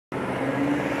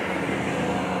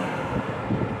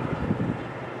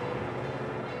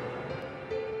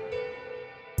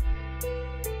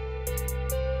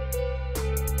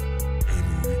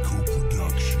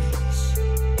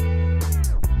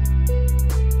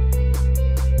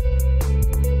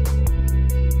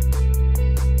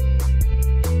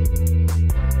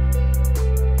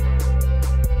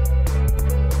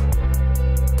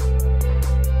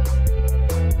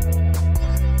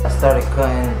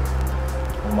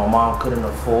my mom couldn't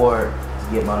afford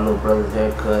to get my little brother's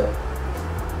haircut.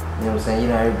 You know what I'm saying? You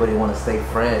know, everybody want to stay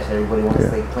fresh. Everybody want to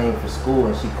stay clean for school,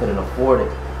 and she couldn't afford it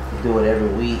to do it every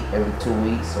week, every 2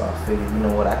 weeks. So I figured, you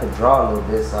know what, I could draw a little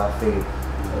bit. So I figured,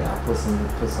 yeah, I'll put some,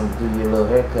 do your little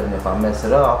haircut, and if I mess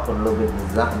it up, I'll put a little bit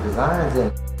of designs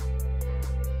in.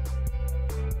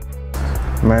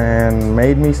 Man,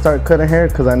 made me start cutting hair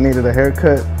because I needed a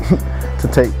haircut to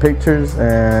take pictures,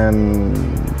 and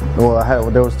well,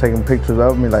 they was taking pictures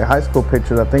of me, like high school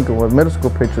pictures, I think it was, middle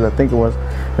school pictures, I think it was,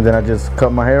 and then I just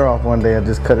cut my hair off one day. I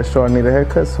just cut it short. I needed a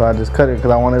haircut, so I just cut it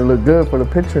because I wanted to look good for the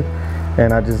picture,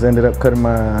 and I just ended up cutting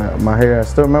my hair. I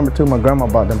still remember too, my grandma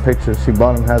bought them pictures. She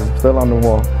bought them, has them still on the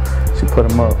wall. She put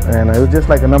them up, and it was just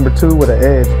like a number 2 with an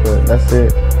edge, but that's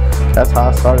it. That's how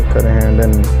I started cutting hair, and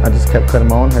then I just kept cutting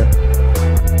my own hair.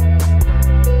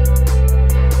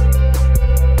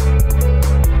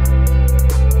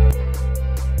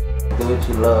 Do what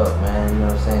you love, man. You know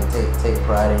what I'm saying? Take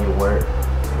pride in your work. You know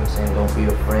what I'm saying? Don't be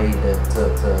afraid to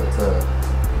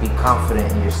be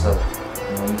confident in yourself.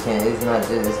 You know, you can't. It's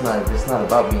not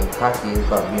about being cocky. It's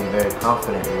about being very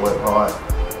confident and work hard. You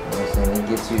know what I'm saying?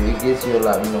 It gets you a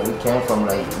lot. You know, we come from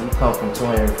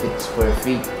 250 square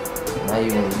feet. Now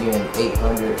you're in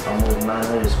 800, almost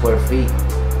 900 square feet.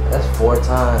 That's four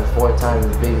times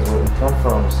as big as where we come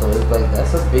from. So it's like,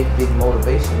 that's a big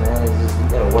motivation, man. It's just, you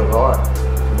gotta work hard.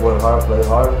 Work hard, play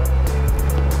hard.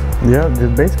 Yeah,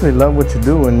 just basically love what you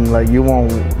do, and like you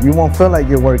won't feel like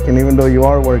you're working, even though you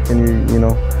are working. You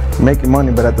know, making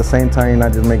money, but at the same time, you're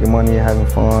not just making money. You're having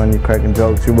fun. You're cracking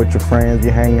jokes. You're with your friends.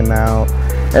 You're hanging out.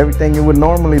 Everything you would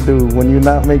normally do when you're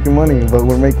not making money, but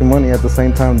we're making money at the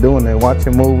same time doing it.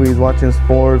 Watching movies, watching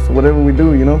sports, whatever we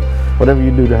do. You know, whatever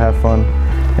you do to have fun.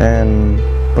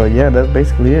 But yeah, that's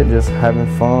basically it. Just having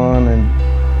fun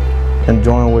and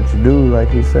enjoying what you do, like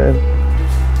he said.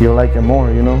 You'll like it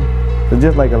more, you know? It's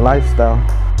just like a lifestyle.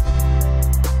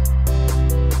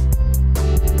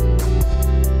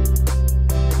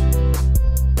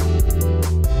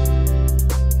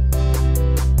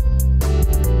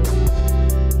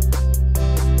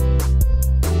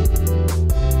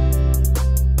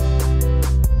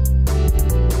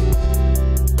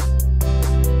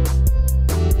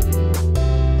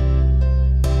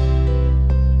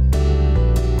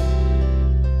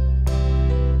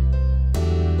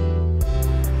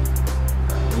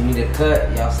 You need a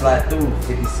cut, y'all slide through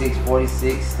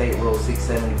 5646 State Road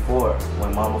 674,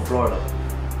 Wayne Mama, Florida.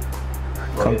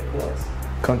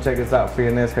 Come check us out for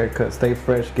your next haircut. Stay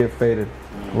fresh, get faded.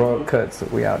 Royal Cuts,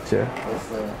 we out here. Yes,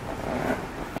 sir.